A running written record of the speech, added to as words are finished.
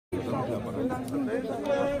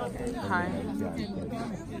Hai.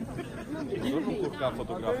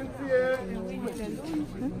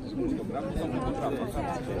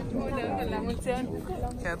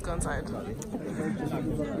 Let's go inside.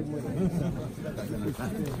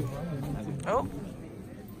 Oh.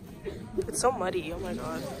 It's so muddy, oh my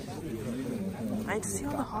god. I need to see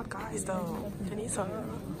all the hot guys though. Denisa.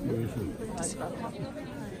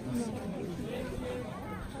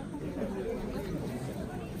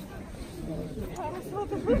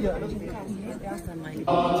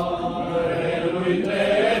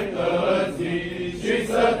 Și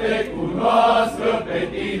să te cunoască pe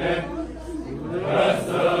tine,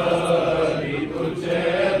 răsăritul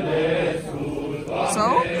cel de sus. So?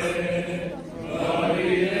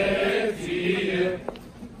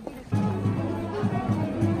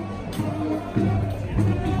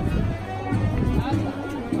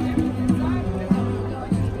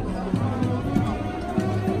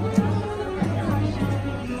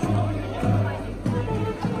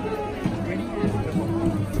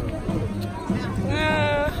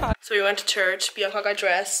 So we went to church. Bianca got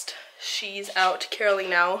dressed. She's out caroling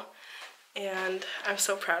now, and I'm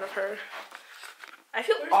so proud of her. I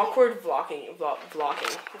feel awkward vlogging.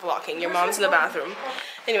 Your mom's in the bathroom.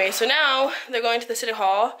 Anyway, so now they're going to the city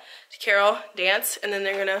hall to carol, dance, and then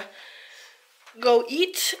they're gonna go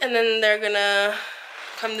eat, and then they're gonna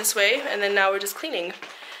come this way, and then now we're just cleaning.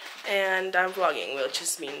 And I'm vlogging, which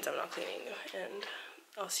just means I'm not cleaning. And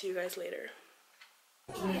I'll see you guys later.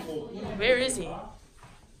 Where is he?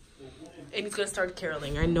 Amy's gonna start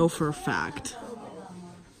caroling, I know for a fact.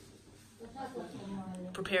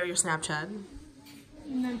 Prepare your Snapchat.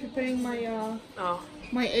 And I'm preparing my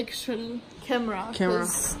my actual camera.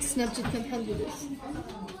 Snapchat can't handle this.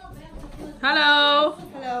 Hello!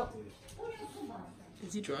 Hello.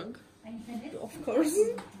 Is he drunk? Of course.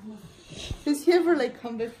 Does he ever like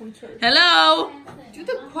come back from church? Hello! Dude,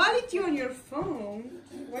 the quality on your phone.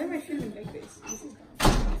 Why am I feeling like this? This is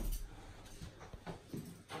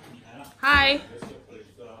Hi!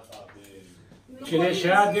 Cine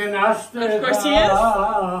șade n-astă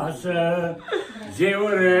casă,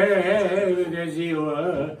 ziurel de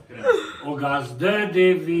ziua, o gazdă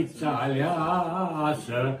de viță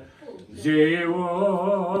aleasă, ziurel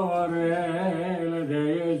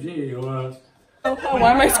de ziua. Why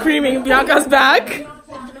am I screaming? Bianca's back!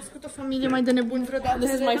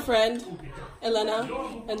 This is my friend, Elena,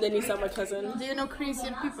 and Denisa, my cousin. Do you know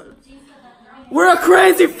crazier people? We're a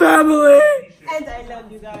crazy family! And I love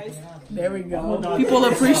you guys. There we go. People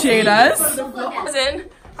appreciate us. Cousin,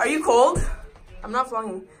 are you cold? I'm not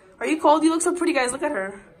vlogging. Are you cold? You look so pretty, guys. Look at her.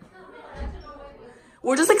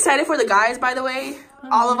 We're just excited for the guys, by the way.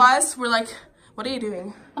 All of us. We're like, what are you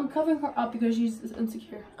doing? I'm covering her up because she's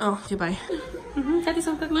insecure. Oh, okay, bye. Look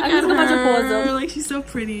at her. Like, she's so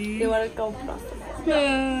pretty.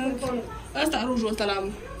 Asta rujul ăsta l-am.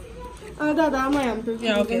 Da, mai am.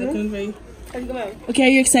 Yeah, okay, okay,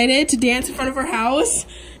 are you excited to dance in front of our house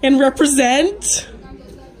and represent?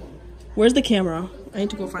 Where's the camera? I need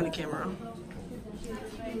to go find the camera.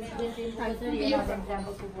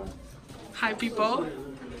 Hi, people.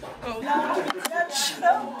 Oh.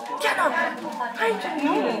 Get up! Hi,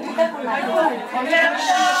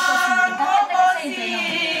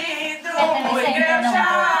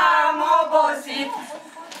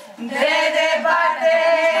 De departe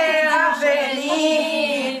am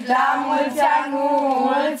venit, la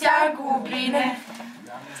mulți ani cu bine.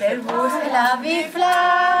 Servus la Bifly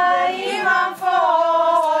am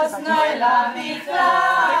fost, noi la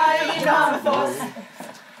Bifly am fost.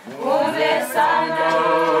 Unde s-a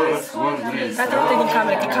născut Hristos. Gata, uite din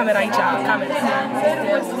cameră, că camera aici, camera.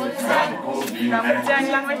 La mulți ani,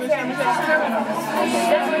 la mulți ani.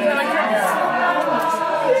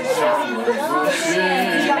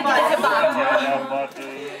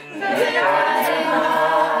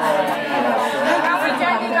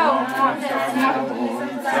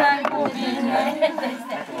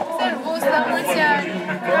 Servus la mulți ani,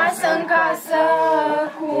 casă în casă,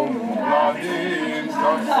 cu mâna din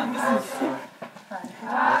casă.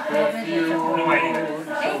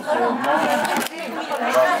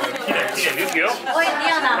 Cine, viu eu? Oi,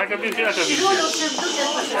 Diana. Hai că vin tine să vin. Nu, du-te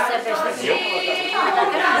să servești.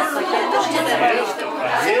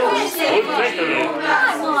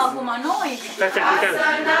 Nu, acum, noi. Stai să cântăm.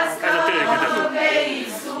 Hai să tine cântăm.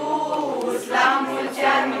 La mulți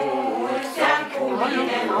ani cu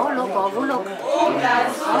bine. Au loc, au avut loc. Umbra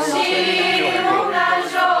sus și umbra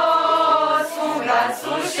jos, umbra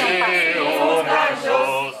sus și umbra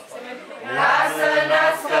jos. Lasă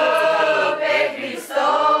nască pe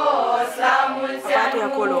Hristos, la mulți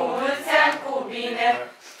ani cu bine.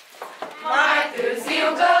 Mai târziu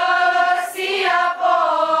că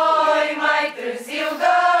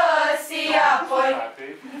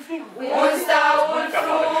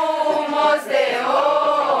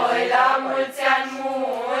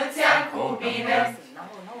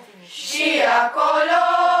și acolo.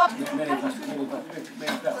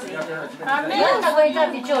 Gata, voi da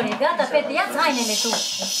piciorii, gata, fete, ia-ți hainele tu.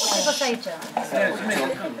 Uite-vă aici.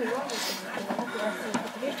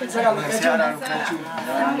 Seara lui Crăciun.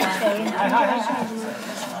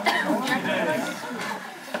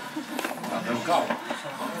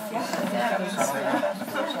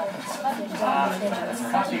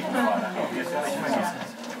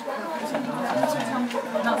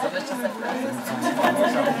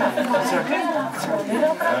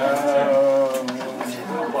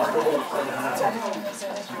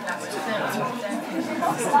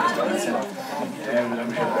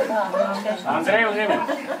 Andrei, unde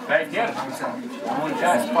Vai chiar?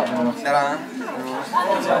 Seara.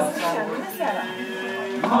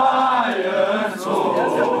 Mai în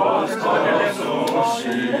sus,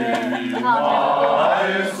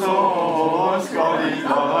 mai în sus,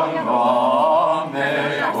 colindăm, Doamne,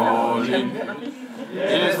 colim.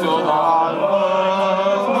 Este o dalbă,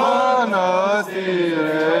 mănăstire,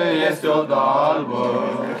 este o dalbă,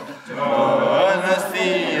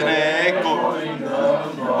 mănăstire, colindăm,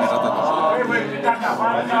 Doamne.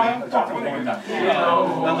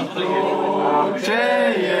 Ce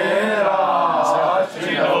era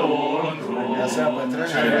înăuntru,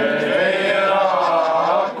 ce era,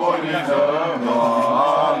 colindăm,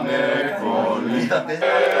 Doamne, colindăm.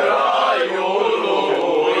 Raiul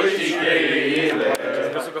lui și cheile.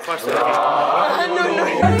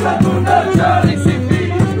 Adună ce-a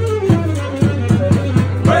risipit,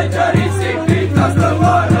 băi ce-a risipit la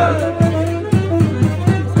stăvară,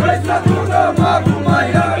 băi să adunăm acum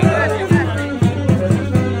iară,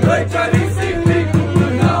 băi ce-a risipit cu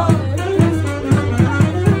mâna,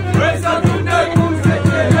 băi să adună cum se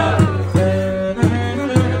cerea.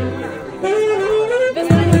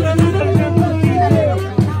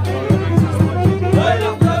 Băi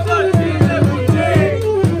la stăvară și nebucei,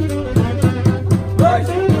 băi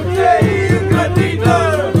și bucei în grădină,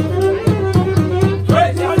 băi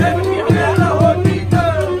și se pune la hodită,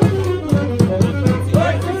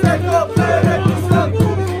 băi și se copere cu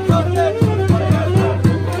săcul și toate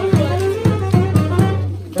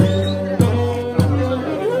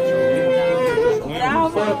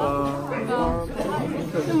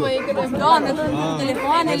Doamne,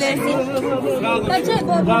 telefoanele. Dar ce?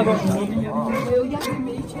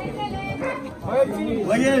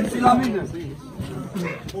 Băieți, la mine!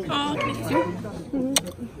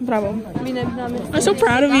 Bravo. Bine, doamne. I'm so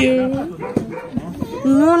proud of you.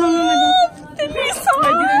 No. Did we saw?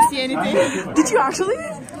 I didn't see anything. Did you actually?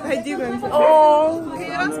 I didn't. Oh.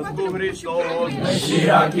 Și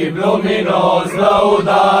achip luminos,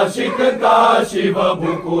 lăudați și cântați și vă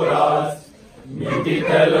bucurați.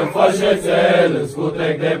 Mititel în fășețel, în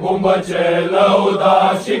scutec de bumbăcel,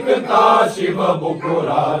 lăudați și cântați și vă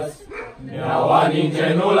bucurați. Ne-au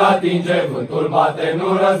aninge, nu-l atinge, vântul bate,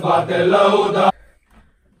 nu răzbate, lăudați.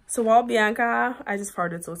 So while Bianca, I just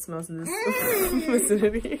farted, so it smells in this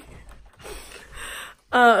vicinity.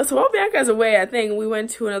 So while Bianca's away, I think we went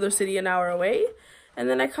to another city an hour away, and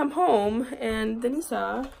then I come home, and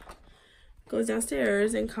Denisa goes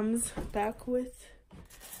downstairs and comes back with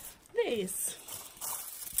this.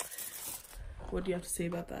 What do you have to say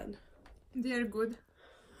about that? They're good.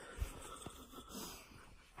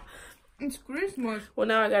 It's Christmas. Well,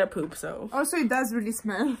 now I gotta poop, so. Also, it does really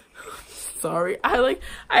smell. Sorry.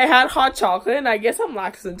 I had hot chocolate, and I guess I'm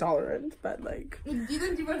lactose intolerant, but like. It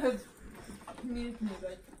didn't even have milk in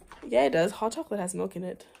it. Yeah, it does. Hot chocolate has milk in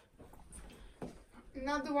it.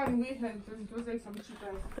 Not the one we had, because it was like some cheap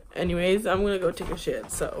ass. Anyways, I'm gonna go take a shit,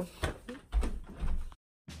 so.